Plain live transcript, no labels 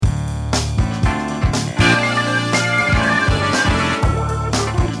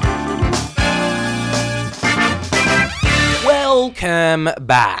welcome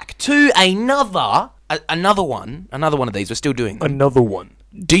back to another one of these. We're still doing them. Another one.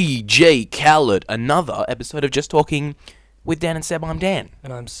 DJ Khaled, another episode of Just Talking with Dan and Seb. I'm Dan.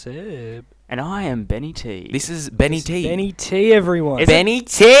 And I'm Seb. And I am Benny T. This is Benny T. Benny T, everyone. Benny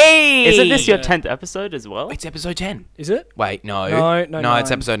T! Isn't this your 10th episode as well? It's episode 10. Is it? Wait, no. No,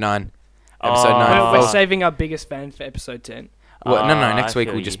 It's episode 9. Oh. Episode 9. We're saving our biggest fan for episode 10. Well, no, next I week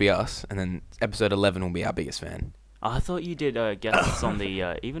feel will you. just be us, and then episode 11 will be our biggest fan. I thought you did guests on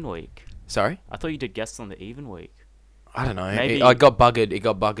the even week. Sorry? I thought you did guests on the even week. I don't know. Maybe- It got buggered. It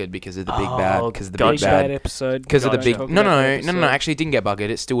got buggered because of the big bad. Because of the gotcha. big bad. Bad episode. Because of the Gotcha. big... Talk No. about the episode. Actually, it didn't get buggered.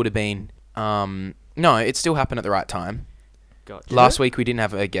 It still would have been... No, it still happened at the right time. Gotcha. Last week we didn't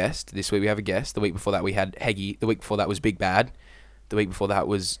have a guest. This week we have a guest. The week before that we had Heggy. The week before that was Big Bad. The week before that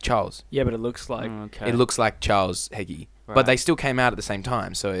was Charles. Yeah, but it looks like Okay. It looks like Charles Heggy. But Right. they still came out at the same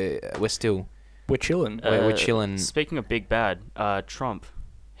time, so we're still... we're chilling. we're chilling. Speaking of big bad, Trump.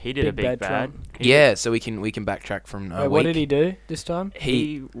 He did a big bad. Trump. Yeah, so we can backtrack from Wait, week. what did he do this time?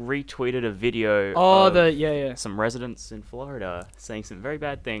 He retweeted a video Oh, of yeah. some residents in Florida saying some very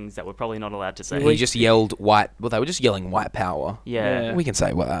bad things that we're probably not allowed to say. He just yelled white... Well, they were just yelling white power. Yeah. We can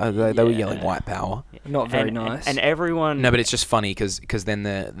say what they were Yeah. yelling white power. Not very And- nice. And everyone... No, but it's just funny because then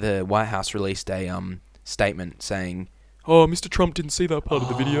the White House released a statement saying, "Oh, Mr. Trump didn't see that part of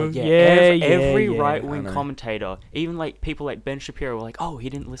the video." Yeah, Yeah, every yeah. right-wing I know. commentator, even like people like Ben Shapiro, were like, "Oh, he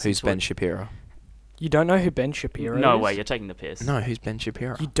didn't listen Who's to Ben it." Shapiro? You don't know who Ben Shapiro is? No way, you're taking the piss. No, who's Ben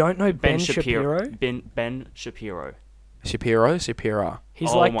Shapiro? You don't know Ben Shapiro? Ben Shapiro. Shapiro. He's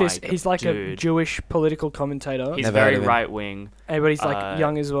Oh like my this. God, He's like a dude. Jewish political commentator. He's Never heard very of him. right-wing. but he's like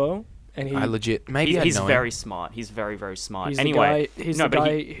young as well. And he, I legit maybe I He's know very him. smart. He's very, very smart. he's Anyway, he's no, the but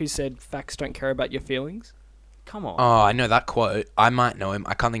guy who said facts don't care about your feelings. come on. Oh, I know that quote. I might know him.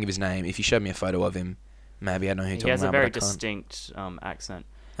 I can't think of his name. If you showed me a photo of him, maybe I know who you're He talking has a about. very but I can't. distinct accent.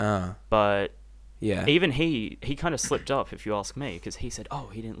 Ah, But yeah. even he kind of slipped up, if you ask me, because he said, "Oh,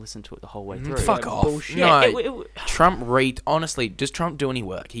 he didn't listen to it the whole way through." Fuck Yeah, off. bullshit. No, it- Trump honestly, does Trump do any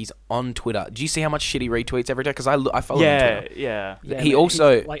work? He's on Twitter. Do you see how much shit he retweets every day? Because I follow him on yeah, Twitter. yeah. Yeah, He but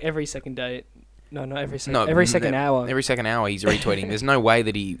also- he's like every second day. No, not every second. No, every second ne- hour. Every second hour he's retweeting. There's no way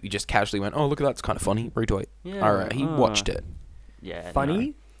that he just casually went, "Oh, look at that, it's kind of funny." Retweet. Yeah, All right, he watched it. Yeah. Funny?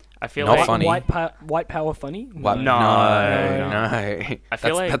 no. I feel Not like funny. White power funny? What? No. I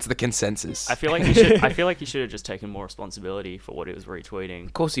feel like- that's the consensus. I feel like he should. I feel like he should have just taken more responsibility for what he was retweeting.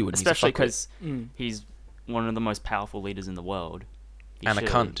 Of course he would. Especially because because he's one of the most powerful leaders in the world. He and a should-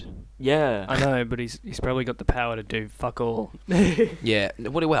 cunt. Yeah. I know, but he's probably got the power to do fuck all. Yeah.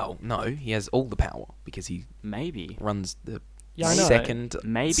 Well, no, he has all the power because he Maybe. runs the Yeah, I know. second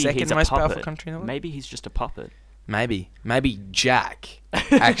Maybe second he's a most puppet. powerful country in the world. Maybe he's just a puppet. Maybe Jack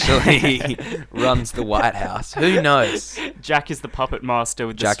actually runs the White House. Who knows? Jack is the puppet master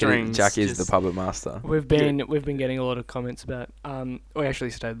with the strings. Jack is the just- puppet master. We've been getting a lot of comments about we actually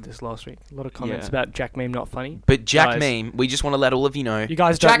stated this last week. A lot of comments Yeah. about Jack meme not funny. But Jack Guys. meme, we just want to let all of you know. You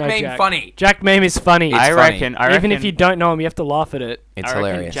guys Jack don't know meme Jack. funny. Jack meme is funny. It's I funny. reckon. Even if you don't know him, you have to laugh at it. It's I reckon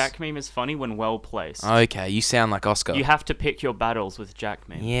hilarious. Jack meme is funny when well placed. Okay, you sound like Oscar. You have to pick your battles with Jack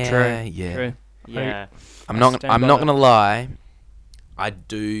meme. yeah, True. yeah. True. Yeah. I'm I not stand I'm by not that. gonna lie. I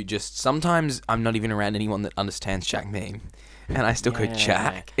do just sometimes I'm not even around anyone that understands Jack meme, and I still go Yeah.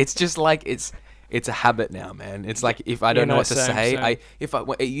 Jack. It's just like it's a habit now, man. It's like if I don't know no, what to same, say,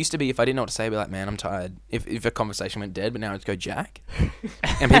 same. it used to be if I didn't know what to say, I'd be like, man, I'm tired. If a conversation went dead, but now it's go Jack,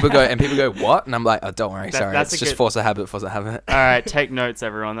 and people go what, and I'm like, oh, don't worry, sorry, that's it's a just good- force a habit. All right, take notes,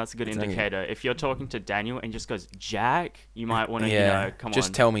 everyone. That's a good It's okay. indicator. If you're talking to Daniel and he just goes Jack, you might want to, Yeah, come just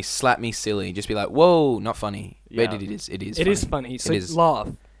on. tell me, slap me silly, just be like, whoa, not funny. Yeah. But it is It is funny. So It is. laugh.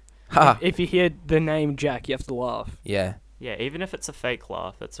 Ha. If you hear the name Jack, you have to laugh. Yeah. Yeah, even if it's a fake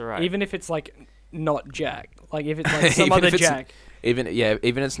laugh, that's all right. Even if it's like not Jack. Like if it's like some Even other if it's- Jack. Even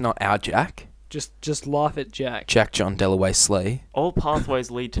it's not our Jack. Just laugh at Jack. Jack John Delaway Slay. All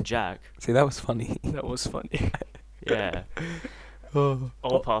pathways lead to Jack. See, that was funny. That was funny. Yeah.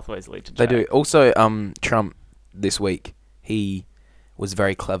 All pathways lead to They Jack. do. Also, Trump this week, he was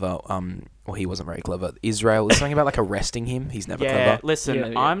very clever. Well, he wasn't very clever. Israel, there's something about like arresting him. He's never Yeah, clever. listen, Yeah,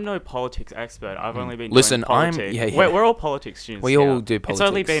 yeah. I'm no politics expert. I've only been Listen, doing politics. yeah, yeah. We're all politics students. We all here. do It's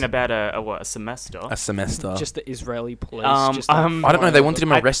only politics. been about a semester. A semester. Just the Israeli police. Um, just like, um, I don't know. They wanted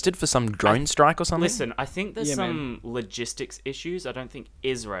him I- arrested for some drone strike or something. Listen, I think there's Yeah, some logistics issues. I don't think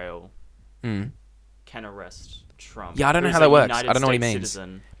Israel Mm. can arrest Trump. Yeah, I don't know who's how a that works. United I don't know what he States means.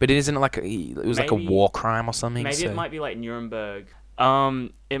 citizen. But it isn't like it was like a Maybe- war crime or something. Maybe so. it might be like Nuremberg.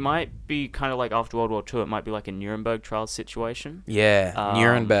 It might be kind of like after World War II. It might be like a Nuremberg trial situation. Yeah, Um,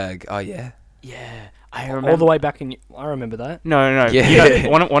 Nuremberg. Oh yeah. Yeah, I remember. All the way back in. I remember that. No. Yeah. You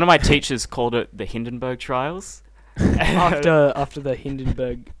know, one of my teachers called it the Hindenburg trials. after the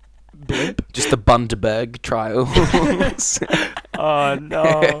Hindenburg blimp. Just the Bundaberg trials. Oh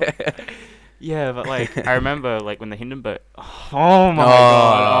no. Yeah, but like I remember like when the Hindenburg. Oh my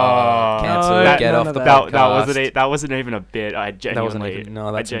god. Cancel. No, Get none off of the that. podcast. That wasn't even a bit. I genuinely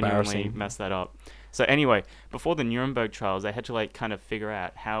No, that's I genuinely embarrassing. messed that up. So anyway, before the Nuremberg trials, they had to like kind of figure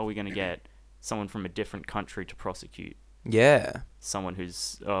out how are we going to get someone from a different country to prosecute Yeah. someone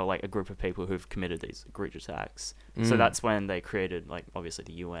who's like a group of people who've committed these egregious acts. So Mm. that's when they created like obviously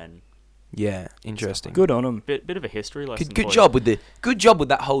the UN. Yeah, interesting. Good on them. Bit of a history lesson. Good for you. good job with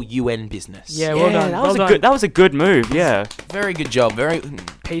that whole UN business. Yeah, well done. That well was done. that was a good move. Yeah. Very good job. Very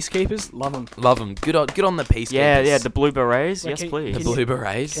Peacekeepers, love them. love them. Good on the peacekeepers. Yeah. The blue berets. Like, Yes, can- please. the blue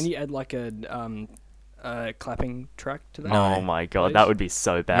berets. Can you add like a clapping track to that? No. Oh my god, Please? that would be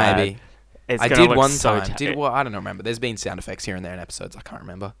so bad. Maybe. It's I gonna did look one so time. ta- Well, I don't remember. There's been sound effects here and there in episodes. I can't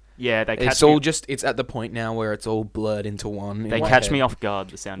remember. Yeah, they catch It's all just. It's at the point now where it's all blurred into one. They catch me off guard.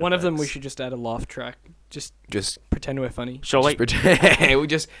 The sound. One of them we effects. should just add a laugh track. Just Just. pretend we're funny. Surely. We'll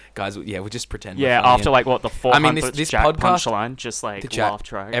just guys. Yeah, we'll just pretend. we're Yeah, funny after and like what the 400th I mean, this Jack podcast- punchline, just like the Jack- laugh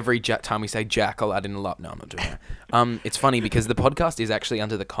track. every time we say Jack, I'll add in a lot. No, I'm not doing that. It's funny because the podcast is actually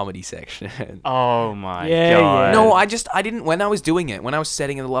under the comedy section. Oh my Yeah, god. yeah. No, I didn't. When I was doing it, when I was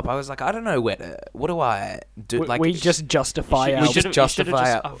setting it all up, I was like, I don't know what do I do? We, Like we just justify You our we should've- just you should've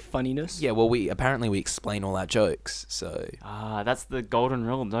justify just- our. funniness. Yeah, well, we explain all our jokes, so That's the golden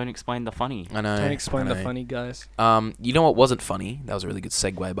rule. Don't explain the funny. I know. Don't explain I the know. funny, guys. You know what wasn't funny? That was a really good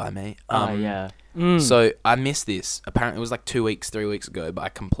segue by me. Yeah. So I missed this. Apparently, it was like 3 weeks ago, but I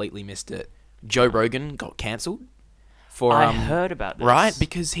completely missed it. Joe Rogan got cancelled for I heard about this. right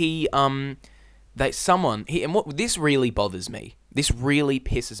because he and what this really bothers me. This really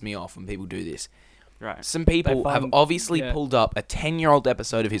pisses me off when people do this. Right. Some people have obviously pulled up a 10-year-old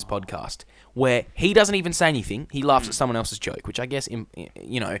episode of his podcast where he doesn't even say anything. He laughs at someone else's joke, which I guess It's means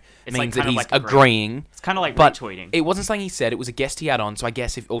like that kind of he's like agreeing. It's kind of like But retweeting. It wasn't something he said. It was a guest he had on. So I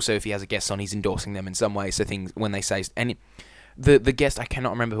guess if he has a guest on, he's endorsing them in some way. So things when they say the guest, I cannot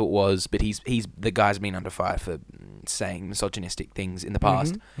remember who it was, but he's the guy's been under fire for saying misogynistic things in the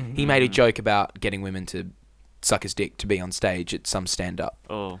past. He made a joke about getting women to suck his dick to be on stage at some stand-up.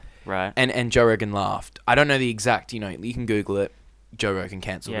 Oh, right. And Joe Rogan laughed. I don't know the exact, you can Google it. Joe Rogan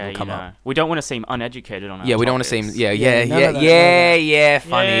cancelled. Yeah, It'll come up. We don't want to seem uneducated on our Yeah, we don't want to topics. seem. none of that, none of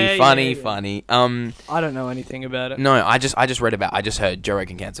that. Funny. I don't know anything about it. No, I just heard Joe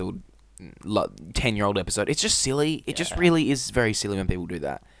Rogan cancelled 10-year-old episode. It's just silly. It just Yeah. really is very silly when people do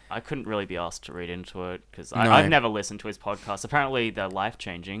that. I couldn't really be asked to read into it because No. I've never listened to his podcast. Apparently, they're life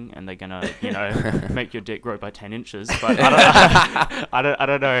changing and they're gonna, make your dick grow by 10 inches. But I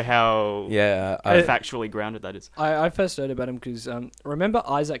don't know how factually grounded that is. I first heard about him because remember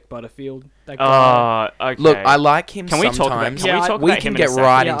Isaac Butterfield? That guy? Okay. Look, I like him Can we talk about? sometimes. Can we talk we about can him in a get second?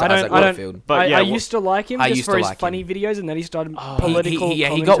 right Yeah, into I don't- Isaac I don't- Butterfield. But I used to like him I just used for to his like funny him. videos, and then he started Oh. political.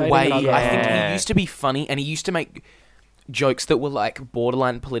 He got commentating, way. and I was like, I think Yeah. he used to be funny, and he used to make jokes that were like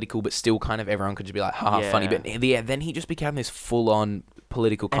borderline political, but still kind of everyone could just be like, haha, funny. Yeah. But yeah, then he just became this full-on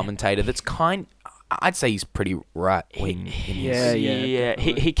political commentator. That's I'd say he's pretty right wing. Yeah,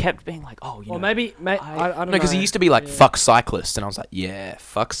 He kept being like, oh, Well, maybe I don't know. No, because he used to be like, Yeah. fuck cyclists, and I was like, yeah,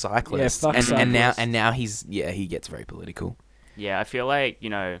 fuck cyclists. fuck and cyclists. now he gets very political. Yeah, I feel like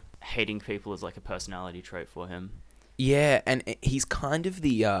hating people is like a personality trait for him. Yeah, and he's kind of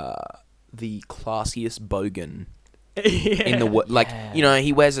the classiest bogan in the world. Like,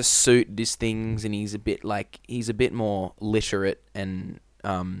 he wears a suit, does things, and he's a bit more literate and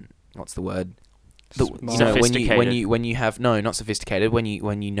what's the word? Sophisticated. When you have not sophisticated. When you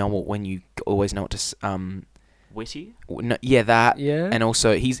always know what to Witty? no, yeah, that. Yeah. And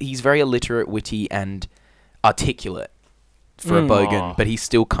also he's very illiterate, witty, and articulate for a Mm. bogan, Oh. but he's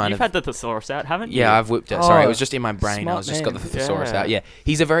still kind You've of. had the thesaurus out, haven't you? Yeah, I've whipped it. Sorry, it Oh, was just in my brain. I smart was just got the man. thesaurus Yeah. out. Yeah,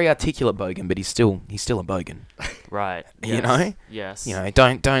 he's a very articulate bogan, but he's still a bogan. Right. You Yes. know? Yes.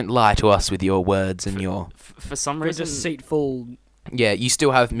 Don't lie to us with your words and your. For some Very reason... deceitful. Yeah, you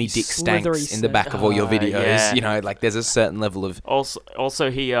still have me dick Slithery stanks in the back of all your videos. yeah. Like there's a certain level of.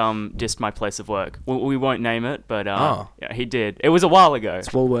 Also, he dissed my place of work. We won't name it, but Oh. yeah, he did. It was a while ago. It's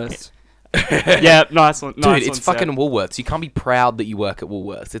Woolworths. Yeah, nice one. Dude, nice it's one, fucking Seth. Woolworths. You can't be proud that you work at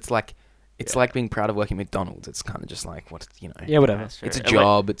Woolworths. It's like being proud of working at McDonald's. It's kind of just like Yeah, whatever. That's true. It's a Like,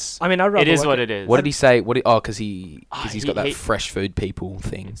 job. It's I mean, I'd rather it is work what at, it is. what did he say? Because he's got that he- fresh food people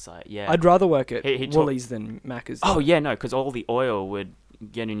thing. It's like, yeah. I'd rather work at He talk- Woolies than Macca's. Oh yeah, no, because all the oil would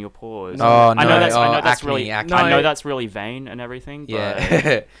get in your pores. Oh, I know no. that's Acne, really acne. I know that's really vain and everything. But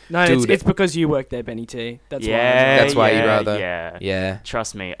Yeah. No, Dude. it's because you work there, Benny T. That's why. That's why you'd rather. Yeah. Yeah.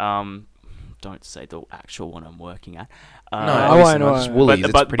 Trust me. Don't say the actual one I'm working at. No, I listen, won't. Just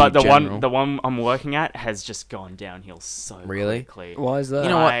Woolies. But the general. one I'm working at has just gone downhill so Really? quickly. Why is that? You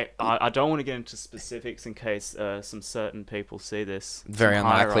know what? I don't want to get into specifics in case some certain people see this. Very some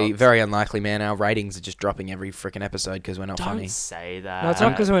unlikely. higher-ups. Very unlikely, man. Our ratings are just dropping every freaking episode because we're not Don't funny. say that. No, it's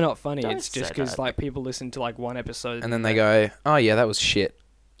not because we're not funny. Don't It's just say because that. like people listen to like one episode And then they go, "Oh yeah, that was shit."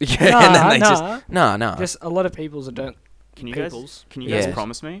 Nah, and then they nah. just no. Just a lot of peoples that don't. Can you peoples. guys Yeah.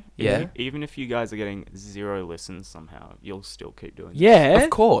 promise me? Yeah. Even if you guys are getting 0 listens somehow, you'll still keep doing this? Yeah. Of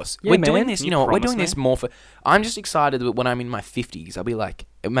course. Yeah, We're doing man. this, Can you you know what? We're promise doing this me? more for... I'm just excited that when I'm in my 50s, I'll be like...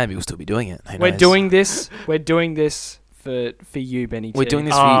 Maybe we'll still be doing it. Who We're knows? doing this. We're doing this for you, Benny T. We're doing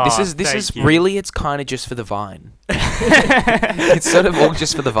this for you. This is thank you. really... It's kind of just for the Vine. It's sort of all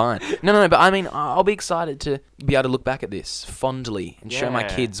just for the Vine. No, but I mean, I'll be excited to be able to look back at this fondly and show my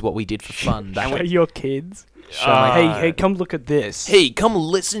Yeah. kids what we did for fun. Show Back your kids. show my Hey, come look at this. Hey, come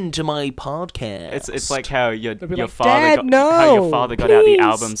listen to my podcast. It's like how your They'll be your like, father "Dad, got no, how your father got out the please."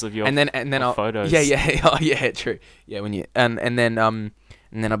 albums of your and then I'll photos. Yeah, oh yeah, true. Yeah, when you and then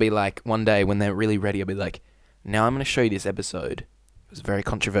I'll be like, one day when they're really ready, I'll be like, now I'm going to show you this episode. It was very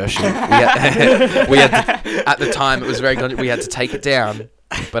controversial. we had to, at the time it was we had to take it down,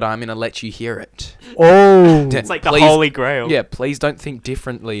 but I'm going to let you hear it. Oh. It's like the Please- holy grail. Yeah, please don't think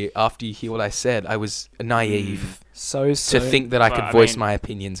differently after you hear what I said. I was naive So to think that I But could I voice mean, my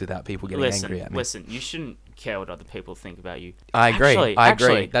opinions without people getting angry at me. Listen, you shouldn't care what other people think about you. I agree.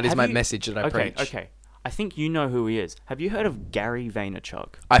 Actually, That is have my you- message that I preach. Okay. I think you know who he is. Have you heard of Gary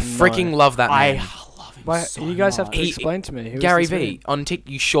Vaynerchuk? I freaking love that I man. love him Why, so you guys have to much. explain to me. Who is Gary this man? V on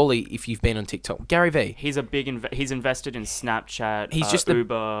you surely, if you've been on TikTok, Gary V. He's a big he's invested in Snapchat, He's just the-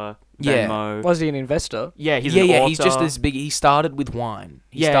 Uber, Yeah. Venmo. Was he an investor? Yeah, he's an He's author. just this big. He started with wine.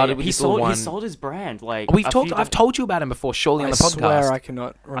 He he wine. sold his brand. Like I've told you about him before, surely on the podcast. I swear I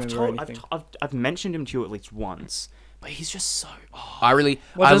cannot remember anything. I've mentioned him to you at least once, but he's just so. I really,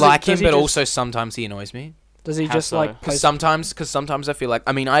 Well, I does like he him, but just- also sometimes he annoys me. Does he How just so? like Because post? sometimes I feel like,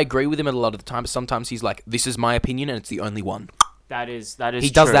 I mean, I agree with him a lot of the time, but sometimes he's like, this is my opinion and it's the only one. That is. He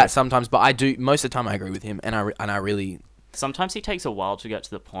does true. that sometimes, but I do most of the time. I agree with him, and I really, Sometimes he takes a while to get to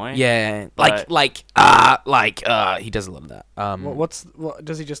the point. yeah, But- he does a lot of that. What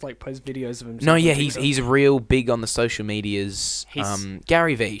does he just like post videos of himself? No, on yeah, TikTok? he's real big on the social medias.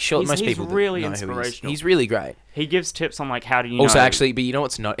 Gary V. Sure, most he's people really know who he is. inspirational. He's really great. He gives tips on like how do you Also, know. actually, but you know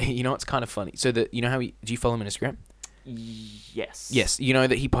what's not? You know what's kind of funny? So that you know how do you follow him on Instagram? Yes. Yes, you know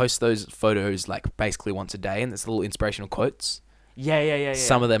that he posts those photos like basically once a day, and there's little inspirational quotes. Yeah.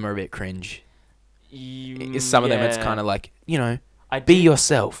 Some of them are a bit cringe. Mm, Some of them it's yeah. kind of like, you know, I be did-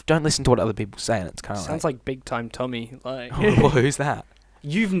 yourself. Don't listen to what other people say. And it's kind of Sounds like Big Time Tommy. Like. well, who's that?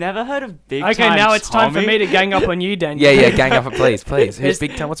 You've never heard of Big Okay, Time now it's time for Tommy? me to gang up on you, Daniel. Yeah, gang up, please. Who's There's-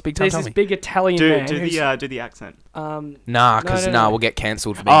 Big Time? What's Big Time There's Tommy? this big Italian man. Do who's, the accent. Nah, because no. we'll get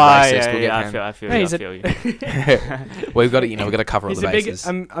cancelled for being Oh racist. yeah, We'll yeah. get I feel Hey, you. he's I feel you. we've got to, we've got to cover all he's the a big bases.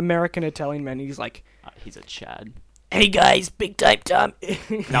 American Italian man. He's like, He's a Chad. hey guys, Big Time Tom.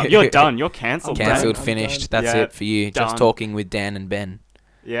 No, you're done. You're cancelled. I'm man. Cancelled, I'm finished. done. That's Yeah, it for you. Just done. talking with Dan and Ben.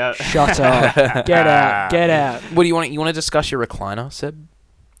 Yeah. Shut up. Get out. What do you want? You want to discuss your recliner, Seb?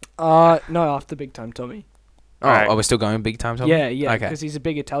 No, after Big Time Tommy. Oh, Alright. are we still going Big Time Tommy? Yeah, Okay. because he's a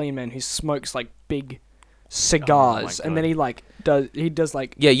big Italian man who smokes like big cigars, and then God. he does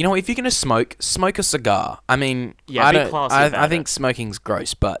like Yeah, you know, if you're gonna smoke a cigar. I mean, Yeah, I be don't. classy I about think it. smoking's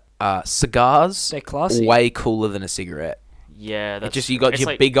gross, but cigars they're classy. way cooler than a cigarette. Yeah, It that's just you got it's your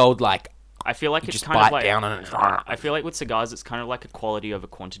like, big old like. I feel like you it's just kind of bite like down on it. I feel like with cigars, it's kind of like a quality over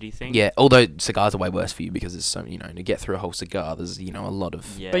quantity thing. Yeah, although cigars are way worse for you because there's so to get through a whole cigar, there's a lot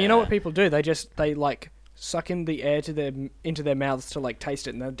of. Yeah. But you know what people do? They like suck in the air into their mouths to like taste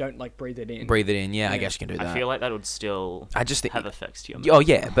it, and they don't like breathe it in. Breathe it in, yeah. I Yeah. guess you can do that. I feel like that would still I just think. have effects to your Oh mouth.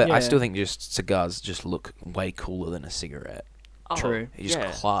 yeah, but I Yeah. still think just cigars just look way cooler than a cigarette. Oh, True. You just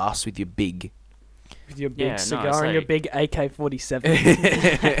yeah. class with your big. With your big Yeah, no, cigar it's and your like- big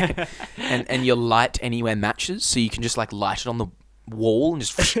AK-47. and your light anywhere matches, so you can just like light it on the wall and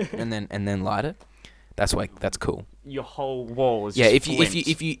just and then light it. That's cool. Your whole wall is Yeah, just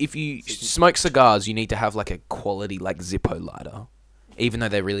if you smoke cigars, you need to have like a quality like Zippo lighter, even though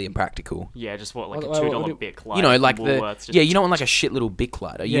they're really impractical. Yeah, just like What- a what $2 do- Bic light. You know, like Woolworths, just- you don't want like a shit little Bic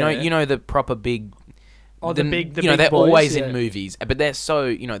lighter. You Yeah. know the proper big. Oh, the big you know, they're boys, always yeah. in movies, but they're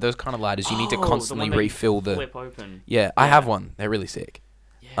so those kind of lighters. You need to Oh, the constantly one that you refill the. flip open. Yeah, I Yeah. have one. They're really sick.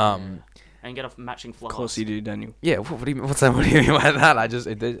 Yeah. and get a matching flask. Of course you do, Daniel. Yeah, what do you what do you mean by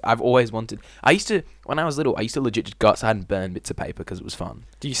that? I've always wanted. When I was little, I used to legit just go outside and burn bits of paper because it was fun.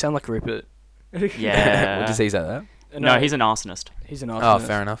 Do you sound like a Rupert? Yeah. What did you say that? No, he's an arsonist. He's an arsonist. Oh,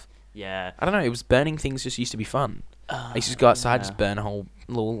 fair enough. Yeah. I don't know. It was burning things just used to be fun. I used to go outside, just burn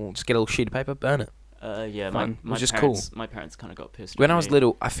just get a little sheet of paper, burn it. Yeah, Fun. my just parents, cool. My parents kind of got pissed. When at I was me.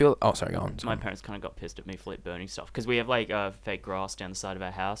 little, I feel. Oh, sorry, go on. My parents kind of got pissed at me for like burning stuff because we have like fake grass down the side of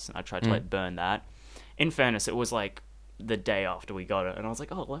our house, and I tried to like burn that. In fairness, it was like the day after we got it, and I was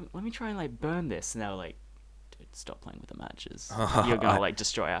like, "Oh, let me try and like burn this." And they were like, "Dude, stop playing with the matches. You're gonna like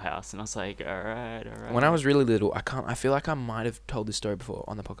destroy our house." And I was like, "All right." When I was really little, I feel like I might have told this story before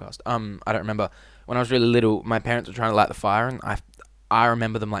on the podcast. I don't remember. When I was really little, my parents were trying to light the fire, and I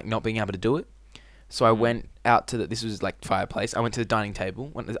remember them like not being able to do it. So I went out to this was like fireplace. I went to the dining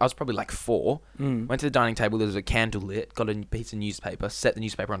table. I was probably like 4. Went to the dining table. There was a candle lit. Got a piece of newspaper. Set the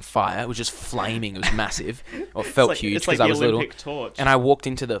newspaper on fire. It was just flaming. It was massive. Or it felt huge because I was little. Torch. And I walked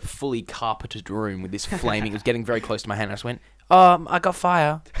into the fully carpeted room with this flaming. It was getting very close to my hand. I just went, I got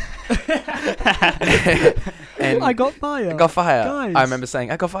fire. And I got fire. I got fire. Guys. I remember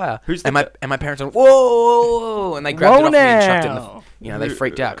saying, I got fire. Who's and my parents went, whoa, and they grabbed it off me and chucked it in the, they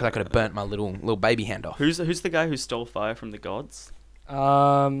freaked out because I could have burnt my little baby hand off. Who's the guy who stole fire from the gods?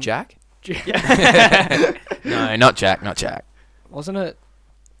 Jack? No, not Jack, not Jack. Wasn't it?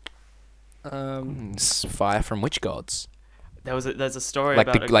 Fire from which gods? There's a story like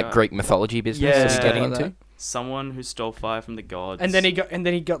about the Greek mythology business Yeah. that we're getting Like into. that. someone who stole fire from the gods. And then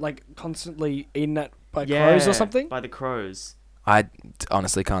he got like constantly eaten at by crows or something. By the crows. I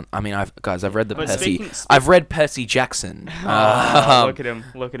honestly can't. I mean, I've read the But Percy. I've read Percy Jackson. Look at him.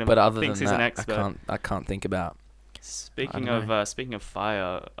 But other Thinks than he's an that, expert. I can't think about. Speaking I don't of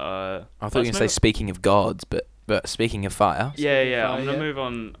fire, I thought you were going to say speaking of gods, but speaking of fire. Yeah. fire, I'm gonna yeah. move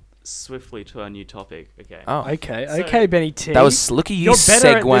on swiftly to our new topic. Okay. Oh, Okay, Benny T. that was look at you You're better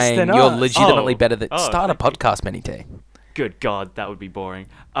at this segueing. than You're us. legitimately better than start a thank you. podcast, Benny T. Good God, that would be boring.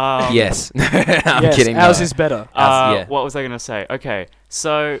 Yes, I'm yes, kidding. Ours no. is better. Yeah. What was I gonna say? Okay,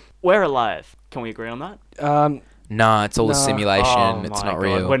 so we're alive. Can we agree on that? Nah, it's all a Nah. simulation. Oh it's my not God,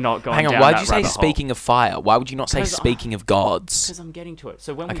 real. we're not going Hang on, down why'd that you say rabbit hole. speaking of fire? Why would you not say 'Cause speaking of gods? Because I'm getting to it.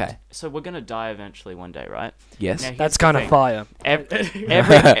 So Okay. so we're gonna die eventually one day, right? Yes. Now, here's That's the kind of thing. fire.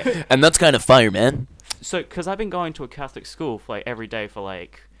 Every And that's kind of fire, man. so because I've been going to a Catholic school for like every day for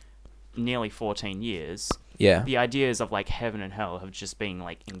like nearly 14 years. Yeah. The ideas of like heaven and hell have just been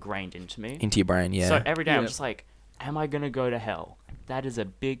like ingrained into me. Into your brain, yeah. So every day I'm Yeah. just like, am I gonna go to hell? That is a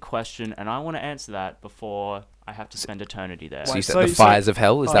big question, and I want to answer that before I have to spend eternity there. So you Wait, said so- the fires of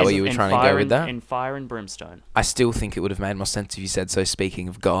hell? Is that what you were In trying to fire go with and- that? In fire and brimstone. I still think it would have made more sense if you said, so speaking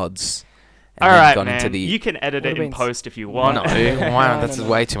of gods. And All then right, gone man. into the... You can edit What it do you in mean? post if you want. No, wow, No, that's no.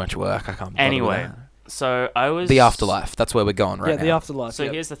 way too much work. I can't bother with Anyway, that. so I was The afterlife. That's where we're going right Yeah, now. the afterlife. So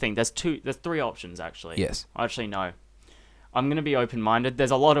yeah. here's the thing. There's 3 options actually. Yes. Actually, no. I'm gonna be open-minded.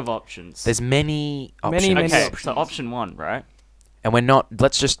 There's a lot of options. There's many options. Many okay. options. So option 1, right? And we're not...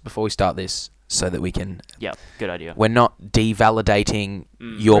 Let's just, before we start this, so that we can... Yep. Good idea. We're not devalidating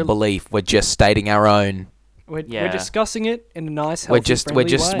your We're- belief. We're just stating our own. Yeah. We're discussing it in a nice, We're healthy, just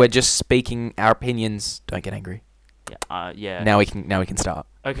friendly way. we're just speaking our opinions. Don't get angry. Yeah. Yeah. Now we can start.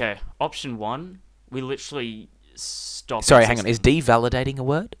 Okay. Option 1. We literally stop. Sorry, hang on. Is devalidating a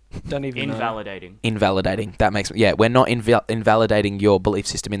word? Don't even know. invalidating? Invalidating. That makes... Yeah, we're not invalidating your belief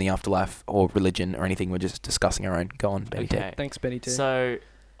system in the afterlife or religion or anything. We're just discussing our own. Go on, Benny T. Okay. Thanks, Benny T. So,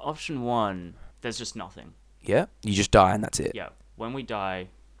 option 1. There's just nothing. Yeah? You just die and that's it. Yeah. When we die,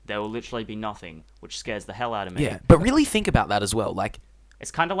 there will literally be nothing, which scares the hell out of me. Yeah. But really think about that as well. Like,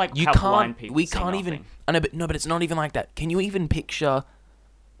 It's kind of like you how blind can't... people We see can't even... nothing. I know, but it's not even like that. Can you even picture...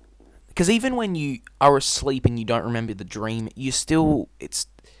 Because even when you are asleep and you don't remember the dream, you still... It's...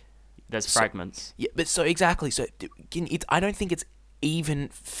 There's So- fragments. Yeah, but so exactly. So I don't think it's even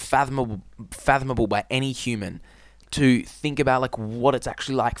fathomable by any human to think about like what it's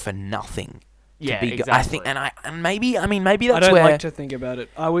actually like for nothing. Yeah, exactly. I think, and maybe maybe I that's don't where like to think about it.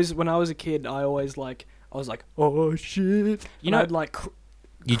 When I was a kid, I was like, oh shit. You know- I'd like,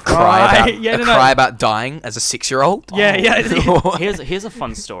 you'd cry. cry about Yeah, no, cry no. about dying as a 6-year-old. yeah. Here's a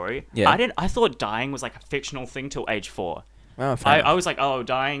fun story. Yeah. I thought dying was like a fictional thing till age 4. Oh, fair I enough. was like, oh,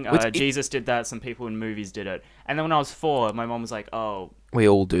 dying. Jesus did that. Some people in movies did it. And then when I was 4, my mom was like, oh, We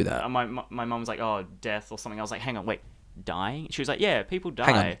all do that. my mom was like, oh, death or something. I was like, hang on, wait, dying? She was like, yeah, people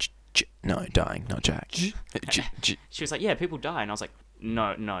die. Hang on. No, dying, not Jack. She was like, yeah, people die. And I was like,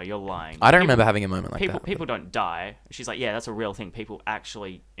 no, you're lying. I don't People- remember having a moment like that. People don't die. She's like, yeah, that's a real thing. People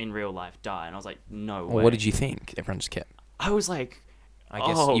actually in real life die. And I was like, no way. Well, what did you think? Everyone just kept. I was like, I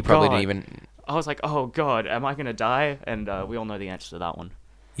guess Oh, you probably God. didn't even. I was like, oh god, am I gonna die? And we all know the answer to that one.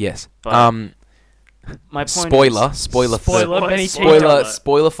 Yes. But my point Spoiler. is, Spoiler. Spoiler, Benny T.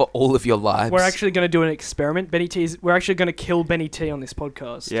 Spoiler for all of your lives. We're actually going to do an experiment. We're actually going to kill Benny T on this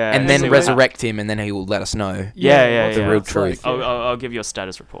podcast. Yeah, and see then what resurrect him, and then he will let us know. Yeah, what's the it- real what's it truth. like, I'll give you a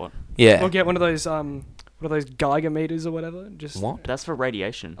status report. Yeah. We'll get one of those Geiger meters or whatever. Just What? That's for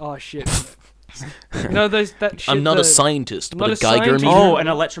radiation. Oh shit. That shit. I'm not a scientist, I'm but not a a Geiger scientist. meter. Oh, an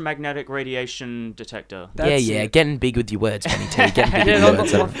electromagnetic radiation detector. That's yeah. it. Getting big with your words, Benny T. Getting big Yeah,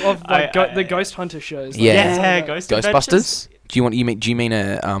 with your words. I- the Ghost Hunter shows. Yeah. Ghost Ghostbusters. Do you mean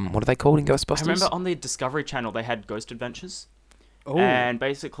what are they called in Ghostbusters? I remember on the Discovery Channel they had Ghost Adventures, Oh. and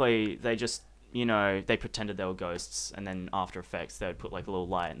basically they just they pretended they were ghosts, and then After Effects they'd put like a little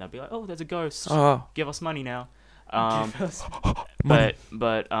light, and they'd be like, "Oh, there's a ghost. Oh. Give us money now." Money.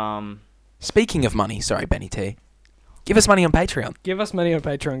 But Speaking of money, sorry, Benny T. Give us money on Patreon. Give us money on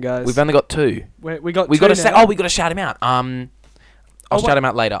Patreon, guys. We've only got 2. we got We two got to now. we got to shout him out. I'll what- shout him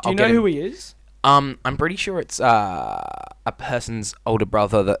out later. Do you know who he is? I'm pretty sure it's a person's older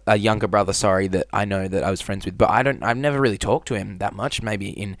brother, a younger brother, sorry, that I know that I was friends with, but I've never really talked to him that much, maybe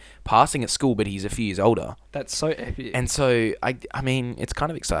in passing at school, but he's a few years older. That's so epic. And so I mean, it's kind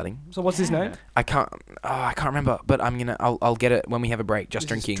of exciting. So what's his name? I can't remember, but I'll get it when we have a break, just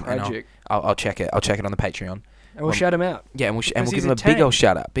This is drinking, and tragic. I'll check it. I'll check it on the Patreon. And we'll Well, shout him out. Yeah, and we'll Because give he's him a a big old tank.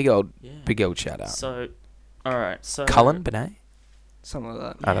 shout out. Big old shout out. So, all right. So Cullen Benet? Something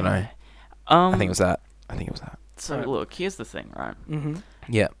like that. I don't know. I think it was that. So Right. look, here's the thing, right? Mm-hmm.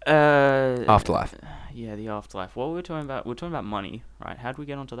 Yeah. Afterlife. Yeah, the afterlife. What were we talking about? We're talking about money, right? How'd we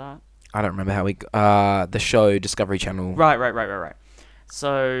get onto that? I don't remember how the show Discovery Channel. Right.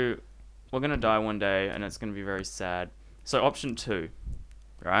 So we're gonna die one day, and it's gonna be very sad. So option 2,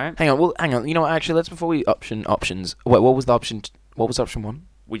 right? Hang on. You know what? Actually, let's before we options. Wait, what was the option? What was option 1?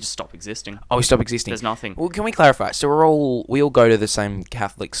 We just stop existing. Oh, we stop existing. There's nothing. Well, can we clarify? So we all go to the same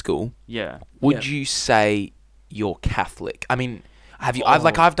Catholic school. Yeah. Would you say you're Catholic? I mean, have you?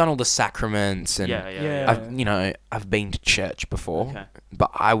 I've done all the sacraments and Yeah. I've been to church before, Okay.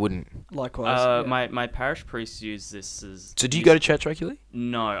 but I wouldn't. Likewise. Yeah. My parish priest used this as. So do you go to church regularly?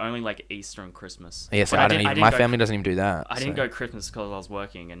 No, only like Easter and Christmas. Yes, But I don't even. didn't My go family doesn't even do that. I didn't go Christmas because I was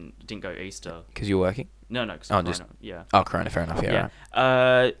working, and didn't go Easter. because you're working. No, because Oh, just- yeah. Oh, Corona. Fair enough. Yeah.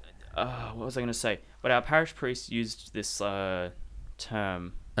 Right. What was I gonna say? But our parish priest used this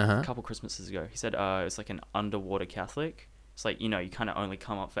term Uh-huh. a couple Christmases ago. He said it's like an underwater Catholic. It's like, you kind of only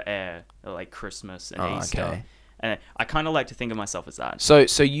come up for air at like Christmas and Easter. Okay. And I kind of like to think of myself as that. So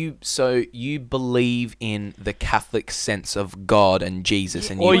you believe in the Catholic sense of God and Jesus,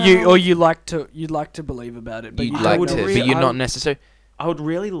 and Or you you'd like to believe about it, but you'd you like don't to, know. but you're not necessarily I would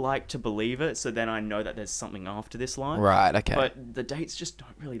really like to believe it, so then I know that there's something after this life. right. Okay. But the dates just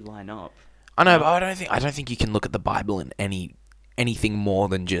don't really line up. I know, but I don't think you can look at the Bible in anything more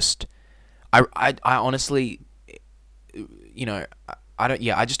than just. I honestly,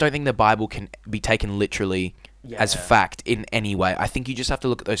 I just don't think the Bible can be taken literally as fact in any way. I think you just have to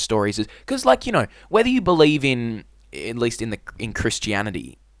look at those stories as because, whether you believe in at least in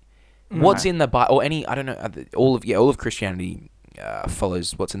Christianity, what's in the Bible or any I don't know all of Christianity.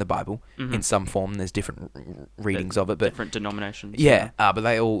 Follows what's in the Bible in some form. There's different readings of it, but different denominations. yeah, but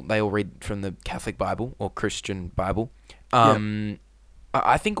they all read from the Catholic Bible or Christian Bible.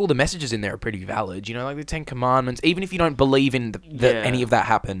 I think all the messages in there are pretty valid. Like the 10 Commandments. Even if you don't believe in that any of that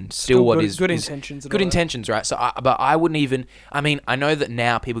happened, still what good, is good is intentions. and good all that. intentions, right? So, but I wouldn't even. I mean, I know that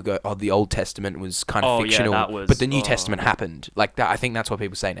now people go, "Oh, the Old Testament was kind of fictional," that was- but the New Testament happened. Like that, I think that's what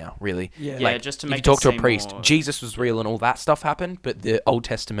people say now. Really, Yeah. Yeah, Like, just to if make you talk it to a seem priest, more- Jesus was real and all that stuff happened, but the Old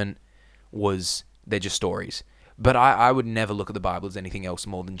Testament they're just stories. But I would never look at the Bible as anything else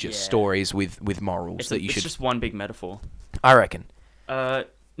more than just stories with morals that you it's should. just one big metaphor. I reckon.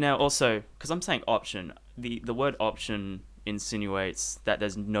 Now, also, because I'm saying option, the word option insinuates that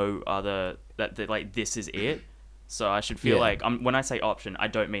there's no other, that like, this is it. So I should feel like, when I say option, I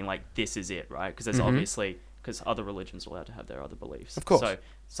don't mean, like, this is it, right? Because there's obviously, because other religions are allowed to have their other beliefs. Of course.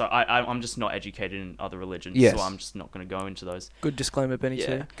 So I'm just not educated in other religions, Yes. so I'm just not going to go into those. Good disclaimer, Benny Yeah.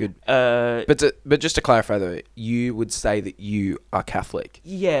 too. Good. But But just to clarify though, you would say that you are Catholic.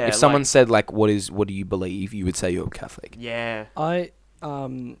 yeah. If someone said like, "What do you believe?" you would say you're Catholic. Yeah.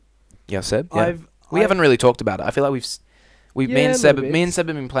 Yeah, Seb. Yeah. We I've- haven't really talked about it. I feel like me Yeah, and a Seb little me bit. and Seb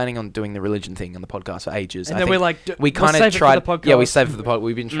have been planning on doing the religion thing on the podcast for ages. And I then think we're like, we we'll kind save of it for tried. the podcast. Yeah, we saved it for the podcast.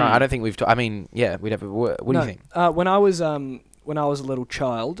 We've been trying. Mm. I don't think we've. I mean, yeah, we never. What do you think? When I was a little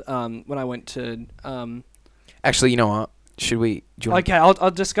child, when I went to Actually, you know what? Should we? Do you want okay,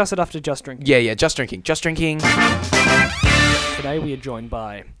 I'll discuss it after Just Drink. Yeah, just drinking. today we are joined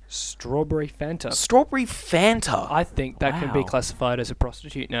by Strawberry Fanta. Strawberry Fanta. I think that can be Wow. classified as a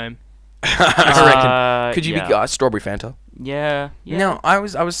prostitute name. I reckon. Could you be Strawberry Fanta? Yeah. No, I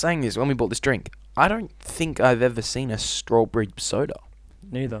was saying this when we bought this drink. I don't think I've ever seen a strawberry soda.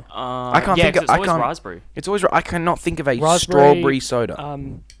 Neither. I can't yeah, think. 'cause it's I always can't. raspberry. It's always. I cannot think of a Raspberry, strawberry soda.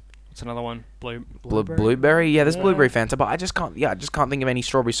 What's another one? Blueberry. Blueberry? Yeah, there's Yeah. blueberry Fanta, but I just can't. Yeah, I just can't think of any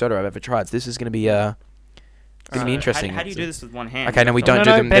strawberry soda I've ever tried. So this is gonna be Gonna be interesting. How do you do this with one hand? Okay, no, we don't No, do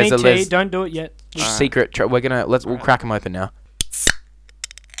no, them. Benny There's a T, don't do it yet. secret. We're gonna we'll Alright. crack them open now.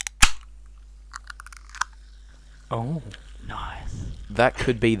 Oh. Nice. That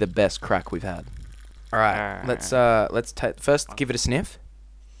could be the best crack we've had. All right, let's first give it a sniff.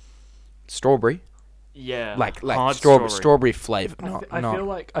 Strawberry, Yeah. like hard strawberry flavor.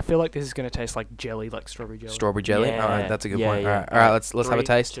 I feel like this is gonna taste like jelly, like strawberry jelly. Strawberry jelly. Yeah. All right, that's a good Yeah, point. yeah. All right, let's have a 3,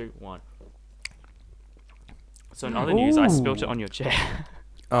 taste. 2, 1. So in other news, I spilt it on your chair.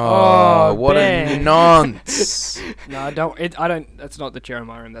 Oh, what Ben. a nonce! No, I don't. That's not the chair in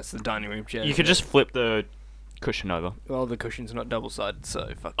my room. That's the dining room chair. You could just flip the cushion over. Well, the cushion's not double sided, so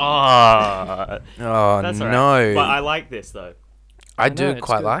fuck. Oh, Oh that's no! alright. But I like this though. I know, do it's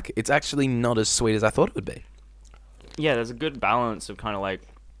quite good. like it. It's actually not as sweet as I thought it would be. Yeah, there's a good balance of kind of like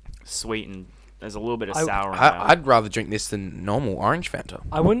sweet and there's a little bit of sour in there. I'd rather drink this than normal orange Fanta.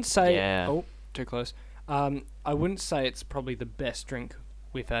 I wouldn't say. Yeah. Oh, too close. I wouldn't say it's probably the best drink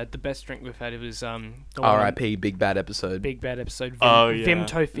we've had. The best drink we've had was the one on R.I.P. Big Bad episode. Big Bad episode. Oh, yeah.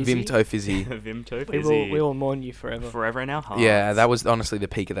 Vimto Fizzy. Vimto Fizzy. Vimto We Fizzy. will mourn you forever. Forever in our hearts. Yeah, that was honestly the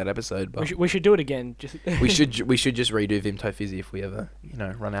peak of that episode. But We should do it again. Just we should just redo Vimto Fizzy if we ever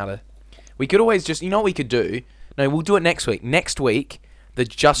run out of. We could always just what we could do. No, we'll do it next week. Next week, the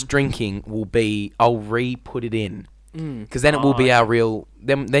just drinking will be. I'll re-put it in because then it will be our real.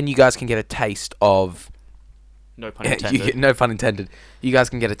 Then you guys can get a taste of. No pun intended. No pun intended. You guys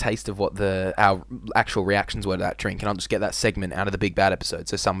can get a taste of what our actual reactions were to that drink, and I'll just get that segment out of the Big Bad episode,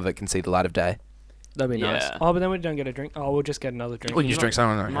 so some of it can see the light of day. That'd be nice. Yeah. Oh, but then we don't get a drink. Oh, we'll just get another drink. Or you just drink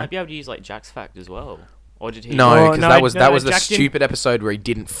something. You might be able to use like Jack's fact as well. Or did he? No, because that was the Jack didn't- stupid episode where he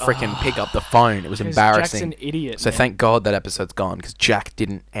didn't frickin' pick up the phone. It was 'Cause embarrassing. Jack's an idiot. So man. thank God that episode's gone because Jack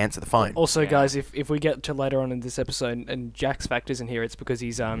didn't answer the phone. Also, Yeah. guys, if we get to later on in this episode and Jack's fact isn't here, it's because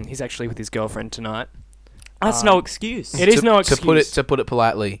he's actually with his girlfriend tonight. That's no excuse. It is no excuse. To put it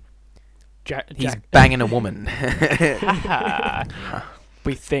politely, he's Jack, banging a woman.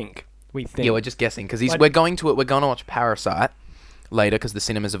 we think. Yeah, we're just guessing because Like- we're going to watch Parasite later because the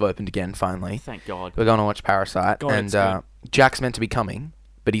cinemas have opened again finally. Thank God. We're going to watch Parasite, God, and it's good. Jack's meant to be coming,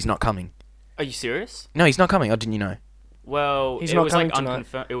 but he's not coming. Are you serious? No, he's not coming. Oh, didn't you know? Well, He's it not was like coming tonight.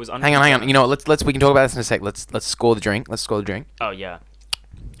 unconfirmed. It was Hang on. You know what? Let's we can talk about this in a sec. Let's score the drink. Let's score the drink. Oh yeah.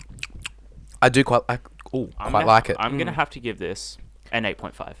 I do quite like it. I'm gonna have to give this an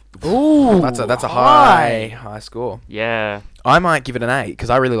 8.5. Ooh, That's a high score. Yeah. I might give it an 8 because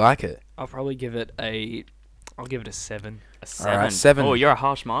I really like it. I'll probably give it a. I'll give it a 7. A 7. Alright, 7. Oh, you're a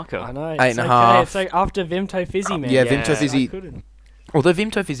harsh marker. I know. 8.5. It's like after Vimto Fizzy, man. Yeah, Yeah, Vimto I Fizzy. couldn't. Although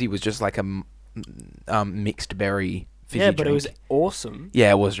Vimto Fizzy was just like a mixed berry fizzy Yeah, but it drink. was awesome.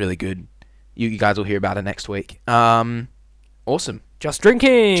 Yeah, it was really good. You guys will hear about it next week. Awesome. Just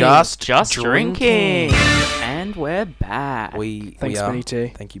drinking. Just drinking. And we're back. Thanks, Benny T.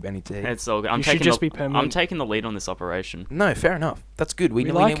 Thank you, Benny T. It's all good. I'm You should taking just the, be permanent. I'm taking the lead on this operation. No, fair enough. That's good. We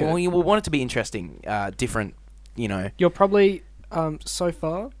like it. We want it to be interesting, different. You're probably so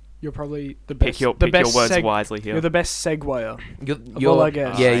far. You're probably the best. Pick your the best words wisely here. You're the best segueyer. You're, all our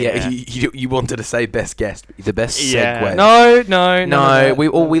guests. Yeah, Yeah. You wanted to say best guest, the best Yeah. segue. No. No,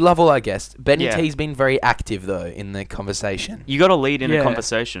 we love all our guests. Benny Yeah. T's been very active though in the conversation. You got to lead in Yeah. a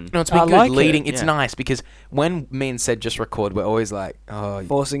conversation. No, it's been I good like it. leading. It's Yeah. nice because when me and said just record, we're always like, oh,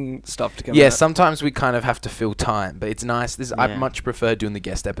 Forcing stuff to come yeah. out. Sometimes we kind of have to fill time, but it's nice. I Yeah. much prefer doing the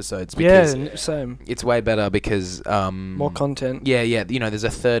guest episodes because Same. it's way better because More content. Yeah. There's a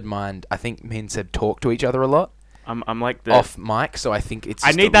third mind. I think me and Seb talk to each other a lot I'm like the. off mic, so I think it's. I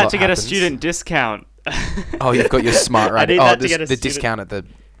just need lot that to get a happens. student discount. Oh, you've got your smart I right. need Oh, that to get a the student- discount at the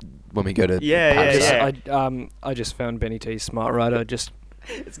when we go to. Yeah, Paris. yeah. I just found Benny T's smart rider. Just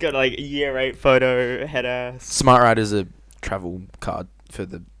It's got like a year 8 photo header. Smart Ride is a travel card for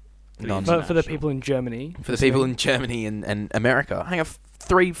the non for the International. people in Germany. for the people in Germany and America. Hang on,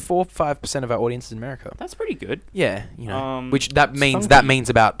 3, 4, 5% of our audience is in America. That's pretty good. Yeah, which it's means funky.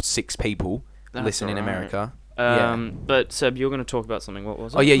 about 6 people That's listen in alright. America. Yeah. But Seb, you're going to talk about something. What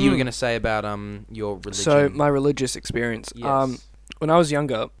was it? Oh yeah, you were Mm. gonna say about your religion. So my religious experience. Yes. When I was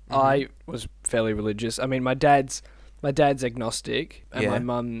younger, Mhm. I was fairly religious. I mean, my dad's My dad's agnostic, and Yeah. my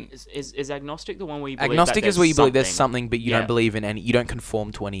mum. Is agnostic the one where you believe Agnostic that is where you believe there's something? something, but you Yeah. don't believe in any. You don't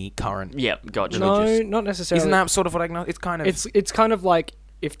conform to any current. Yeah, gotcha. Religious. No, not necessarily. Isn't that sort of what agnostic? It's kind of. It's kind of like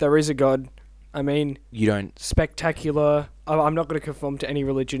if there is a god. I mean, you don't. spectacular. I'm not going to conform to any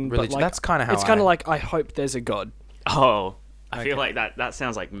religion. But Religion. like, That's kind of how. it's kind of like I hope there's a god, Oh, I feel Okay. like that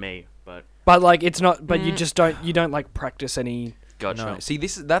sounds like me, but but like it's not. But you Mm. just don't like practice any. gotcha. No. See,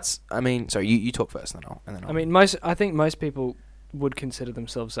 that's. I mean, sorry. You talk first, then I'll. I mean, I think most people would consider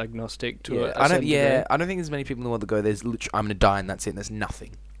themselves agnostic to Yeah, a I don't. certain Yeah, degree. I don't think there's many people in the world that go. There's. I'm gonna die, and that's it. And there's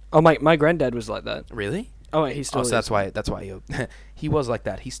nothing. Oh, my granddad was like that. Really? Oh, wait, he still Oh, is. so that's why you're. He was like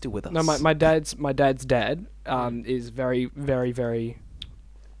that. He's still with us. No, my dad's dad is very, very, very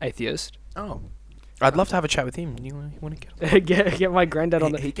atheist. Oh, I'd love to have a chat with him. You want to get? get my granddad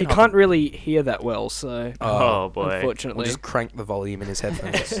on He- the. he He can hop can't on. really hear that well, so Oh boy. We'll unfortunately, just crank the volume in his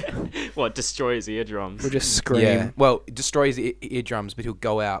headphones. What destroys eardrums? we'll just scream. Yeah. Well, it destroys eardrums, but he'll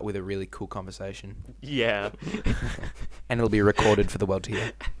go out with a really cool conversation, Yeah. and it'll be recorded for the world to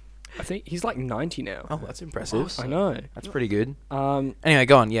hear. I think he's like 90 now. Oh, that's impressive. Awesome. I know. That's pretty good. Um, Anyway,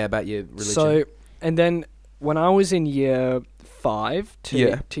 go on. Yeah, about your religion. so and then when I was in year 5 to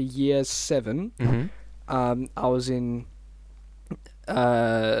Yeah. to year 7, Mm-hmm. I was in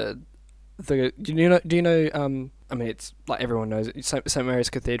the do you know I mean it's like everyone knows it, St Mary's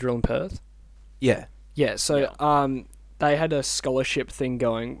Cathedral in Perth. Yeah. Yeah, so Yeah. they had a scholarship thing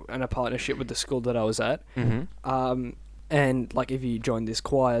going and a partnership with the school that I was at. Mm-hmm. And like if you joined this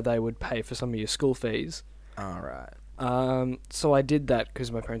choir, they would pay for some of your school fees. All right. So I did that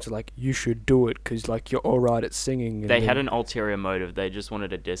because my parents were like, "You should do it because like you're all right at singing." And They had then- an ulterior motive. They just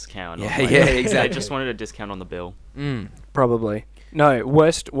wanted a discount. on, Yeah, like- yeah, They exactly. just wanted a discount on the bill. Mm. probably no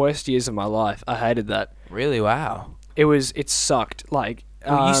worst years of my life. I hated that. Really? Wow. It sucked. Like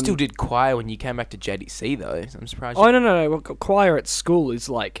Well, you still did choir when you came back to JDC, though. So I'm surprised. Oh no! Well, choir at school is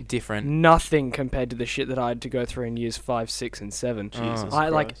like Different. nothing compared to the shit that I had to go through in years 5, 6, and 7. Jesus I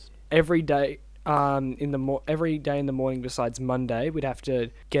like Christ. every day. Every day in the morning besides Monday, we'd have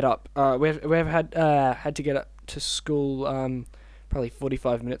to get up. We've had to get up to school probably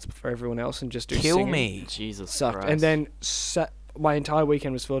 45 minutes before everyone else and just do Kill singing. me. Jesus Sucked. Christ. And then my entire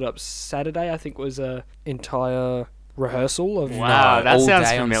weekend was filled up. Saturday, I think, was a entire rehearsal of. Wow, No, that all sounds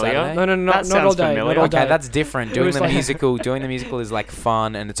day on familiar. Saturday? No, That not all sounds day. familiar. Not all Okay, day. that's different. It Doing was the like- musical, doing the musical is like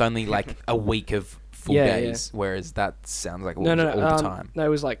fun, and it's only like a week of full Yeah, days. Whereas that sounds like all, No, all the time. No, it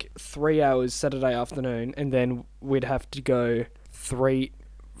was like 3 hours Saturday afternoon, and then we'd have to go 3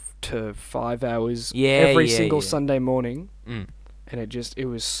 to 5 hours every yeah, single yeah. Sunday morning, Mm. and it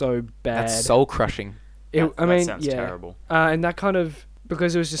was so bad. That's soul crushing. That sounds terrible. And that kind of,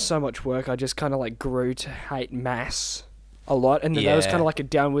 because it was just so much work, I just kind of like grew to hate mass a lot, and then that was Yeah. kind of like a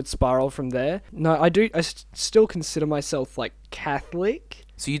downward spiral from there. No, I still consider myself like Catholic.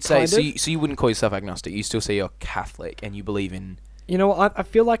 So you'd say Kind so of. you wouldn't call yourself agnostic. You still say you're Catholic and you believe in. You know, I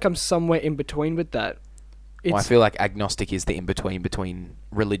feel like I'm somewhere in between with that. Well, I feel like agnostic is the in between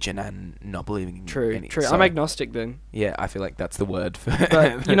religion and not believing in True. any. True. So, I'm agnostic then. Yeah, I feel like that's the word for.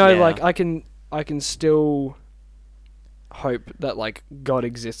 But you know, Yeah. like I can still hope that like God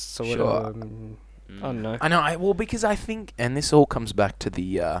exists or Sure. whatever. I don't know. I know. Well, because I think, and this all comes back to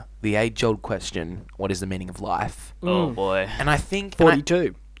the age-old question: what is the meaning of life? Oh Mm. boy. And I think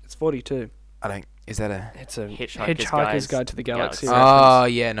 42. It's 42. I don't. Is that a? It's a Hitchhiker's Guide to the Galaxy. Galaxy. reference. Oh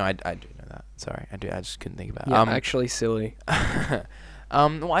yeah, no, I do know that. Sorry, I do. I just couldn't think about it. Yeah, actually silly.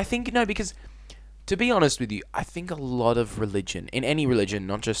 Well, I think no, because to be honest with you, I think a lot of religion, in any religion,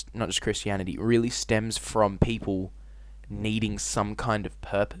 not just Christianity, really stems from people needing some kind of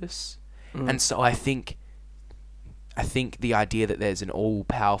purpose, and so I think the idea that there's an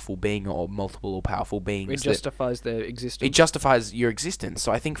all-powerful being or multiple all-powerful beings It justifies their existence. it justifies your existence.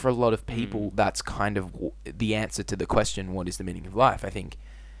 So I think for a lot of people, that's kind of the answer to the question, what is the meaning of life? I think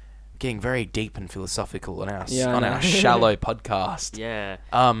getting very deep and philosophical on our Yeah, I know. our shallow podcast. Yeah.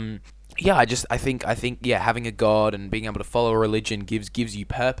 Yeah, I think having a god and being able to follow a religion gives you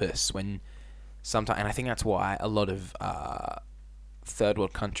purpose when sometimes, and I think that's why a lot of third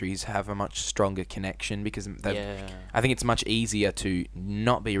world countries have a much stronger connection because I think it's much easier to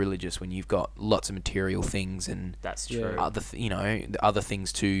not be religious when you've got lots of material things and That's Yeah. true. other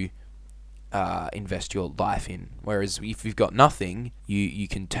things to invest your life in. Whereas if you've got nothing, you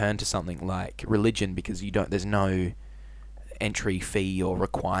can turn to something like religion because there's no entry fee or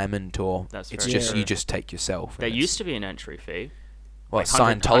requirement, or That's it's very just true. you just take yourself. There and used to be an entry fee. well, like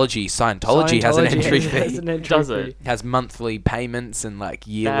 100 Scientology has an entry has fee. an entry Does fee. it? Has monthly payments and like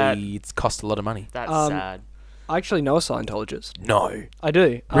yearly. It's cost a lot of money. That's sad. I actually know a Scientologist. No, I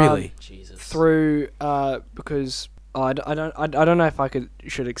do. really. Jesus. Through because I don't know if I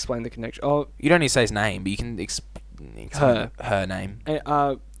should explain the connection. Oh, You don't need to say his name, but you can explain her name.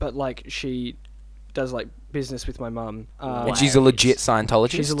 but like she does like business with my mum. And she's a legit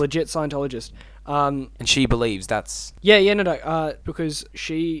Scientologist. She's a legit Scientologist. And she believes that's... No. Because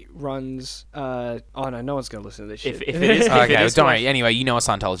she runs. Oh no, no one's gonna listen to this shit. If it is, Okay, don't worry. Anyway, you know a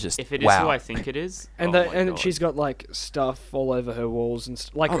Scientologist. if it is who I think it is, And oh my God. she's got like stuff all over her walls and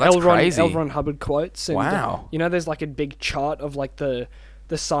like that's crazy. L. Ron Hubbard quotes. And, Wow. you know, there's like a big chart of like the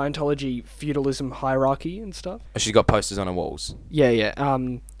Scientology feudalism hierarchy and stuff. She's got posters on her walls. Yeah.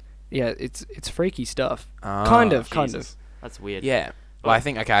 It's freaky stuff. Ah, kind of. Jesus. That's weird. Yeah. Well, I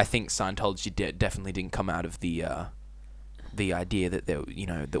think Scientology definitely didn't come out of the idea that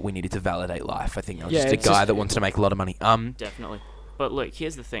that we needed to validate life. I think that was just a guy that wants to make a lot of money. Definitely. But look,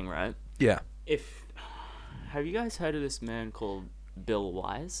 here's the thing, right? Yeah. Have you guys heard of this man called Bill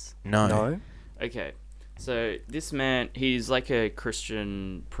Wise? No. Okay. So this man, he's like a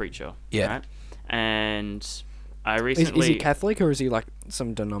Christian preacher. Yeah. Right? And I recently... Is he Catholic or is he like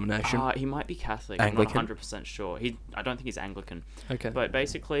some denomination? He might be Catholic. Anglican? I'm not 100% sure. I don't think he's Anglican. Okay. But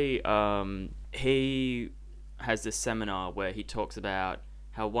basically, he has this seminar where he talks about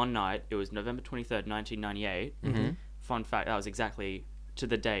how one night, it was November 23rd, 1998. Mm-hmm. Fun fact, that was exactly to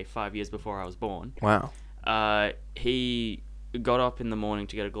the day 5 years before I was born. Wow. He got up in the morning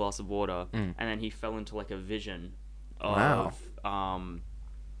to get a glass of water, and then he fell into like a vision of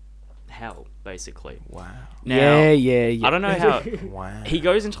hell, basically. Wow. Now, Yeah. I don't know how... Wow. He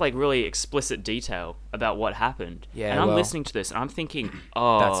goes into like really explicit detail about what happened. Yeah, and I'm well, listening to this and I'm thinking,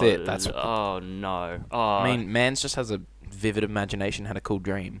 oh, that's it. That's what oh no. Oh, I mean, man's just has a vivid imagination, had a cool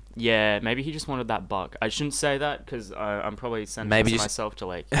dream. yeah, maybe he just wanted that buck. I shouldn't say that because I'm probably sending Maybe just- myself to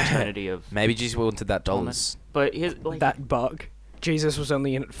like eternity of. Maybe just wanted that dollars. But here's like That buck. Jesus was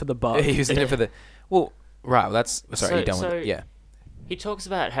only in it for the buck. He was in it for the... Well, right. Well, that's... Sorry, you don't want... Yeah. He talks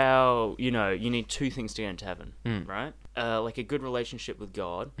about how, you need two things to get into heaven, Mm. right? Like a good relationship with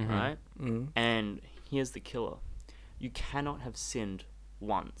God, Mhm. right? Mm. And here's the killer. You cannot have sinned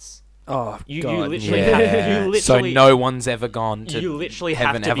once. Oh, You God. literally Yeah. have, you So literally, no one's ever gone to you literally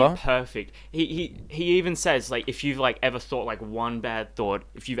heaven have to ever? be perfect. He even says, like, if you've like ever thought like one bad thought,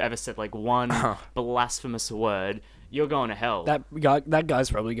 if you've ever said like one blasphemous word, you're going to hell. That guy's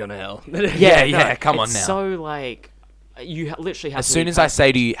probably going to hell. Yeah, come on it's now. So like, you literally have As to soon be as I perfect.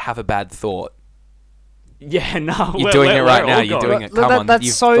 say to you, have a bad thought, Yeah, no, you're doing it right now. all You're going. doing it. Well, Come on, that's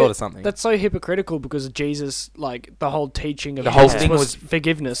you've so- thought of something. That's so hypocritical because Jesus, like, the whole teaching of The whole Jesus thing was was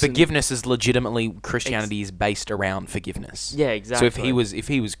forgiveness. and- Forgiveness is legitimately... Christianity is based around forgiveness. Yeah, exactly. So if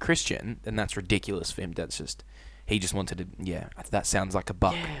he was Christian, then that's ridiculous for him. That's just... He just wanted to... Yeah, that sounds like a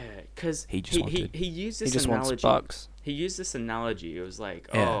buck. Yeah, because He just wanted... he used he this just analogy. wants bucks. He used this analogy. It was like,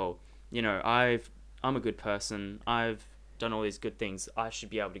 Yeah. oh, I'm a good person. I've done all these good things. I should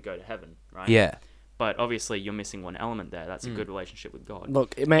be able to go to heaven, right? Yeah. But obviously, you're missing one element there. That's a good relationship with God.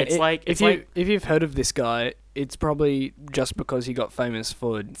 Look, man, It's if you've heard of this guy, it's probably just because he got famous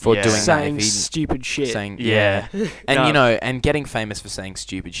for Yeah. doing that. saying If he- stupid shit. Saying... Yeah. And, No. and getting famous for saying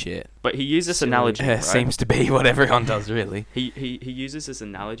stupid shit But he used this Silly. analogy, right? seems to be what everyone does, really. He uses this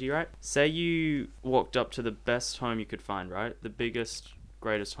analogy, right? Say you walked up to the best home you could find, right? The biggest,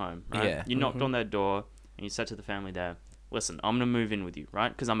 greatest home, right? Yeah. You knocked on their door and you said to the family there, listen, I'm going to move in with you, right?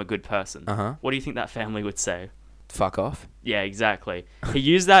 Because I'm a good person. Uh-huh. What do you think that family would say? Fuck off. Yeah, exactly. He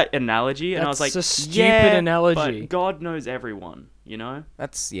used that analogy and I was like, That's a stupid yeah, analogy. but God knows everyone, you know?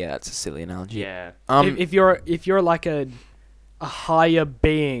 That's a silly analogy. Yeah. if you're like a higher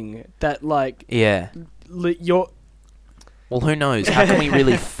being that like Yeah. you're Well, who knows? How can we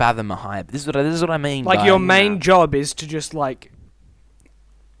really fathom a higher... This is what I mean like by... your main job is to just like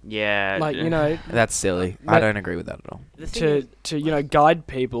Yeah. you know That's silly. I But- don't agree with that at all. The thing is, to guide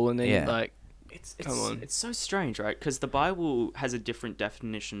people and then Yeah. like Come on. It's so strange, right? Because the Bible has a different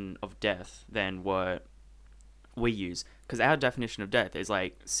definition of death than what we use. Because our definition of death is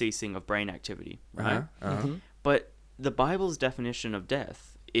like ceasing of brain activity, right? But the Bible's definition of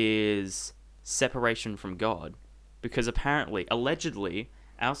death is separation from God. Because apparently, allegedly,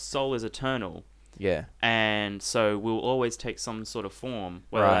 our soul is eternal. Yeah. And so we'll always take some sort of form,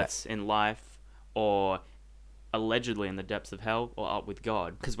 whether Right. that's in life or allegedly in the depths of hell or up with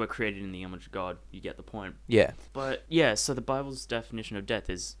God. Because we're created in the image of God. You get the point. Yeah. But yeah, so the Bible's definition of death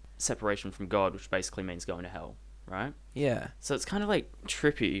is separation from God, which basically means going to hell, right? Yeah. So it's kind of like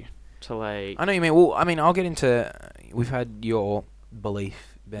trippy to like... I know what you mean. Well, I mean, I'll get into... We've had your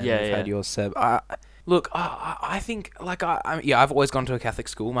belief, Ben. Yeah, We've yeah. had your Seb. Look, I think like I've always gone to a Catholic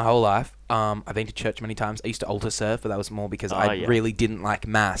school my whole life. I've been to church many times. I used to altar serve, but that was more because I really didn't like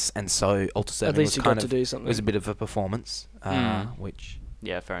mass, and so altar serving At least was you kind got of to do something. it was a bit of a performance, which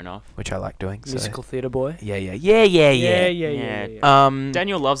fair enough. I like doing. So. Musical theatre boy. Yeah.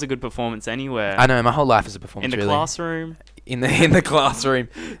 Daniel loves a good performance anywhere. I know my whole life is a performance. In the really. classroom. In the classroom.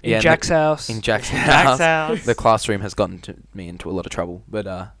 In Jack's house. In Jack's Jack's house. house. The classroom has gotten me into a lot of trouble, but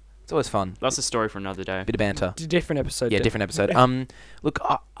it's always fun. That's a story for another day. Bit of banter. Different episode. Yeah, different episode. Look,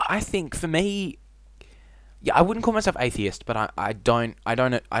 I think for me, I wouldn't call myself atheist, but I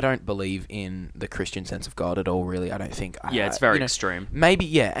don't believe in the Christian sense of God at all. Really, I don't think. It's very extreme.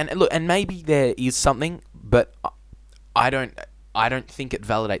 Maybe and maybe there is something, but I don't think it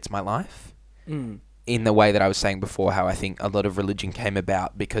validates my life. In the way that I was saying before, how I think a lot of religion came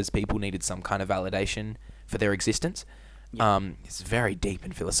about because people needed some kind of validation for their existence. It's very deep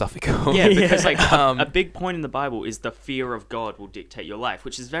and philosophical. Yeah, because a big point in the Bible is the fear of God will dictate your life,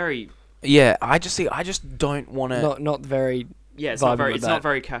 which is very... Yeah, I just don't want to... Not very... Yeah, it's not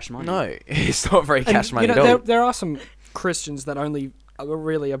very cash money. No, it's not very cash money at all. There are some Christians that only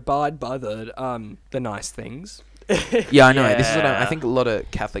really abide by the nice things. Yeah, I know. This is what I think a lot of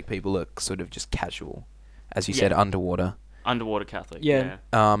Catholic people are sort of just casual, as you said, underwater. Underwater Catholic. Yeah.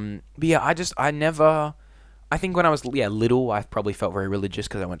 But yeah, I think when I was little, I probably felt very religious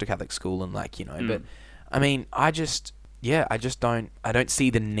because I went to Catholic school and but I mean, I don't see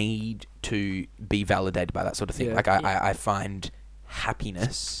the need to be validated by that sort of thing. Yeah. I find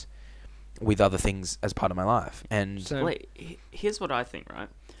happiness with other things as part of my life. And here's what I think, right?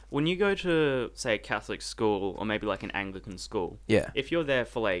 When you go to, say, a Catholic school or maybe like an Anglican school, if you're there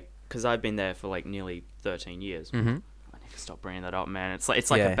for because I've been there for nearly 13 years. I need to stop bringing that up, man. It's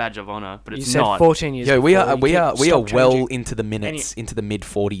like a badge of honor, but it's not. You said 14 years. Yeah, we are well changing. into the minutes, into the mid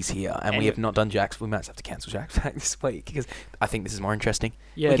 40s here, and we have not done Jack's. We might have to cancel Jack's back this week because I think this is more interesting.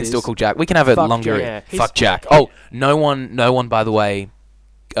 Yeah, we can still call Jack. We can have a Fuck longer. Jack. Fuck Jack. Oh, no one. By the way,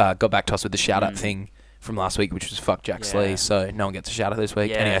 got back to us with the shout out thing from last week, which was fuck Jack Slee. So no one gets a shout out this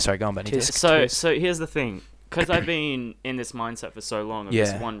week. Anyway, sorry, go on, Benny. So here's the thing, because I've been in this mindset for so long of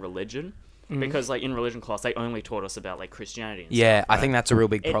this one religion. Because in religion class they only taught us about Christianity and stuff, right? I think that's a real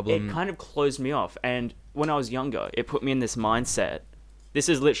big problem. It kind of closed me off, and when I was younger it put me in this mindset. This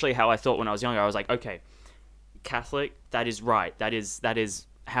is literally how I thought when I was younger. I was like, okay, Catholic, that is right, that is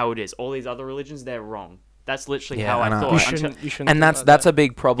how it is. All these other religions, they're wrong. That's literally how I thought. You shouldn't and that's a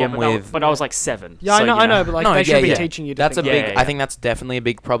big problem with... But I was 7. Yeah, so, I know, but they should be teaching you to that's think. I think that's definitely a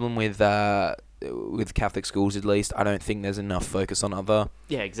big problem with Catholic schools, at least. I don't think there's enough focus on other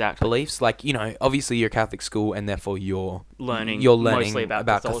beliefs. Obviously you're a Catholic school and therefore you're learning mostly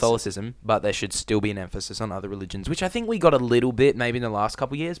about Catholicism, but there should still be an emphasis on other religions, which I think we got a little bit maybe in the last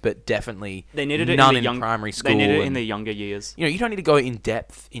couple of years, but definitely they needed it none in primary school. They needed it in the younger years. You don't need to go in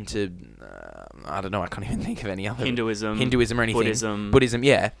depth into I don't know, I can't even think of any other Hinduism or anything. Buddhism,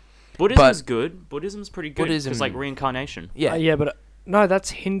 yeah. Buddhism's good. Buddhism's pretty good. Buddhism, it's reincarnation. Yeah, but no, that's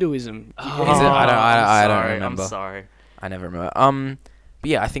Hinduism. Is it? I don't remember. I'm sorry. I never remember. But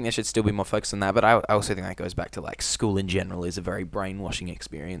yeah, I think there should still be more focus on that. But I also think that goes back to school in general is a very brainwashing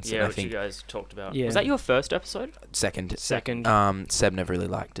experience. Yeah, and which you guys talked about. Yeah. Was that your first episode? Second. Seb never really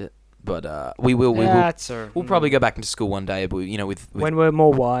liked it, but we'll probably go back into school one day. But with when we're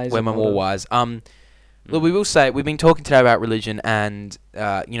more wise. Look, we will say we've been talking today about religion, and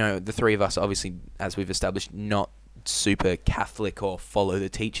the three of us, obviously, as we've established, not super Catholic or follow the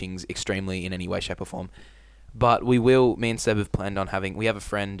teachings extremely in any way, shape or form. But me and Seb have planned on we have a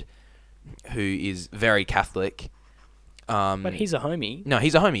friend who is very Catholic. But he's a homie. No,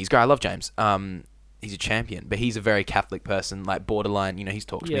 he's a homie. He's great. I love James. He's a champion, but he's a very Catholic person, borderline. He's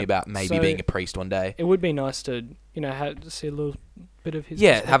talked to me about maybe being a priest one day. It would be nice to, see a little bit of his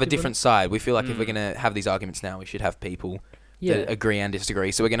have a different side. We feel like if we're going to have these arguments now, we should have people that agree and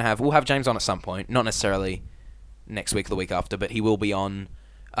disagree. So we'll have James on at some point, not necessarily next week or the week after, but he will be on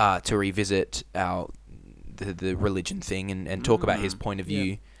to revisit the religion thing and talk about his point of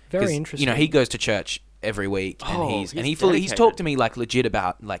view. Very interesting. He goes to church every week and he's talked to me legit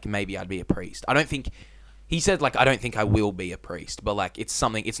about maybe I'd be a priest. I don't think he said I don't think I will be a priest, but it's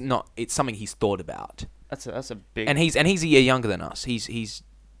something he's thought about. That's a big, and he's a year younger than us. He's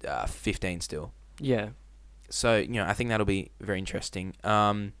 15 still. Yeah. So I think that'll be very interesting.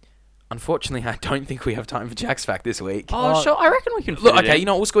 Unfortunately, I don't think we have time for Jack's Fact this week. Oh, sure. I reckon we can fit Look, it okay, in.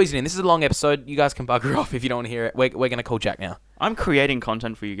 we'll squeeze it in. This is a long episode. You guys can bugger off if you don't want to hear it. We're going to call Jack now. I'm creating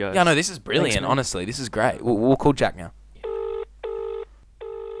content for you guys. Yeah, no, this is brilliant, Thanks, honestly. This is great. We'll call Jack now.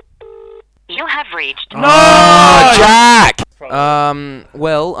 You have reached. No, Jack!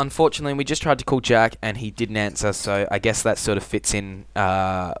 Well, unfortunately, we just tried to call Jack and he didn't answer, so I guess that sort of fits in.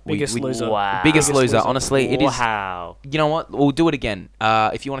 Biggest loser. Wow. Biggest loser. Honestly, it is. Wow. You know what? We'll do it again.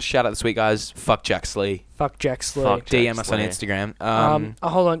 If you want to shout out this week, guys, fuck Jack Slee. Fuck Jack Slee. Fuck Jack DM us on Slee. Instagram.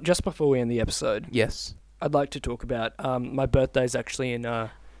 Hold on, just before we end the episode, Yes. I'd like to talk about my birthday's actually in. I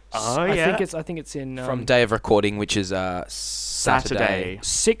think it's in From day of recording, which is Saturday.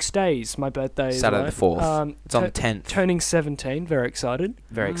 6 days. My birthday is Saturday the 4th. It's on the 10th. Turning 17. Very excited.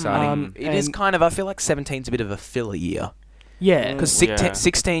 Very exciting. It is and- kind of. I feel like 17's a bit of a filler year. Yeah, Because Yeah.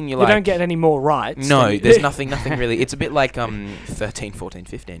 16, you're you like. don't get any more rights. No, there's nothing really. It's a bit like 13, 14,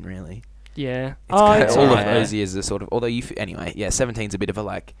 15, really. Yeah. It's kind of it's all alright. of those years are sort of. Although anyway, yeah, 17's a bit of a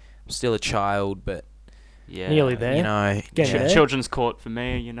like. I'm still a child, but Yeah. Nearly there. you know. Getting there. Children's court for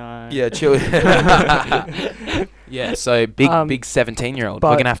me, you know. Yeah, chill. Yeah, so big 17-year-old. We're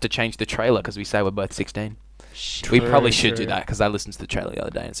but- gonna have to change the trailer because we say we're both 16. True, We probably should true. do that because I listened to the trailer the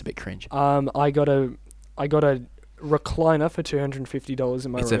other day and it's a bit cringe. I got a recliner for $250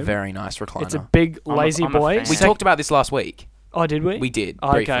 in my It's room. a very nice recliner. It's a big I'm a- lazy I'm a boy. fan. we talked about this last week. Oh, did we? We did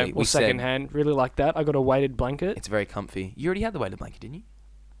Oh, briefly. okay. Well, we said secondhand. Really like that. I got a weighted blanket. it's very comfy. You already had the weighted blanket, didn't you?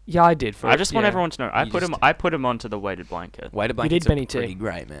 Yeah, I did. I just want everyone to know. I You put just- him onto the weighted blanket. Weighted did blankets Benny are T. pretty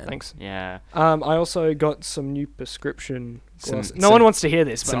great, man. Thanks. Yeah. I also got some new prescription glasses. No some- one wants to hear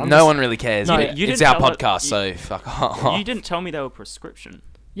this, but So I'm no just- one really cares. No, but you it's didn't our tell it- podcast, you- so fuck off. You didn't tell me they were prescription.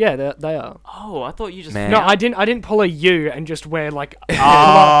 Yeah, they are. Oh, I thought you just. Man. No, I didn't pull a U and just wear like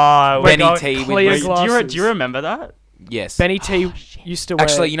Oh, Benny going T with clear wait, glasses. do you remember that? Yes. Benny T used to wear.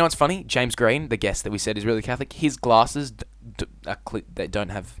 Actually, you know what's funny? James Green, the guest that we said is really Catholic, his glasses they don't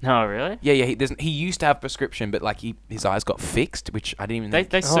have. No, really? Yeah. He used to have prescription, but like his eyes got fixed, which I didn't even.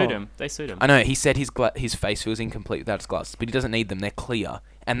 They sued Oh. him. They sued him. I know. He said his face feels incomplete without his glasses, but he doesn't need them. They're clear,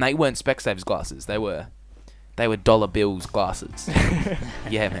 and they weren't Specsavers glasses. They were dollar bills glasses.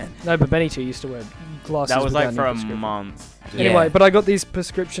 Yeah, man. No, but Benny T used to wear glasses. That was like without for any a prescription. month. Anyway, Yeah. but I got these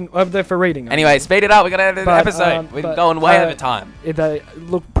prescription. They're for reading. Anyway, speed it up. We gotta end the But, episode. We're but, going way uh, over time. They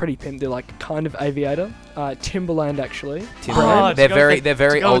look pretty pimp. They're like kind of aviator. Timberland actually. Oh, they're to go very with they're to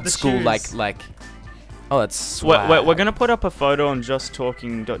very go with old the school. shoes. Like. Oh, that's swag. We're gonna put up a photo on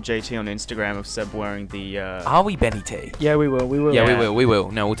justtalking.jt on Instagram of Seb wearing the. Are we Benny T? Yeah, we will. We will. Yeah, Yeah. we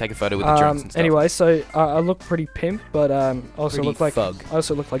will. No, we'll take a photo with the drinks and stuff. Anyway, so I look pretty pimp, but I also Pretty look like thug. I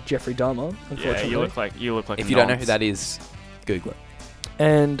also look like Jeffrey Dahmer. Unfortunately. Yeah, you look like. If a you don't know who nonce. that is, Google it.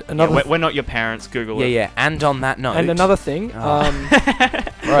 And Yeah, another we're not your parents. Google Yeah, it. yeah. And on that note, and another thing. Oh.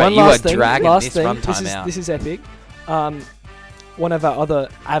 One right, you are last thing. dragging Last this thing. runtime out. This is epic. One of our other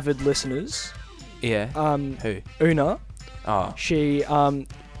avid listeners, Yeah. Who? Una, Oh. she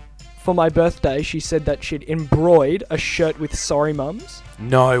for my birthday, she said that she'd embroidered a shirt with "Sorry Mums."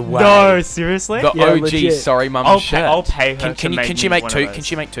 No way. No, seriously. The Yeah, OG legit. Sorry Mum I'll shirt. pay her. Can she make two? Can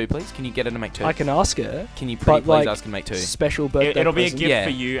she make two, please? Can you get her to make two? I can ask her. Can you but, please like, ask her to make two? Special birthday. It'll be a present. gift Yeah. for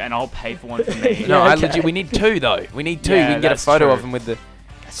you, and I'll pay for one for me. No, Yeah, I okay. legit. We need two though. We need two. Yeah, we can get a that's photo true. of him with the.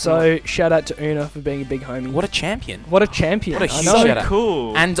 So shout out to Una for being a big homie. What a champion! What a champion! What a I huge know. shout out.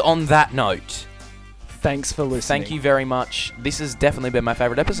 Cool. And on that note, Thanks for listening. thank you very much. This has definitely been my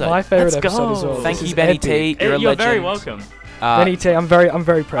favorite episode. My favorite Let's episode go. as well. Thank This you, is Benny epic. T. You're a You're legend. very welcome. Benny T, I'm very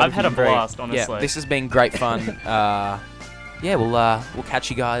proud. I've of had you. a blast, honestly. Yeah, this has been great fun. Yeah, we'll catch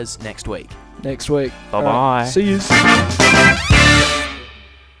you guys next week. Next week. Bye-bye. Alright, see you.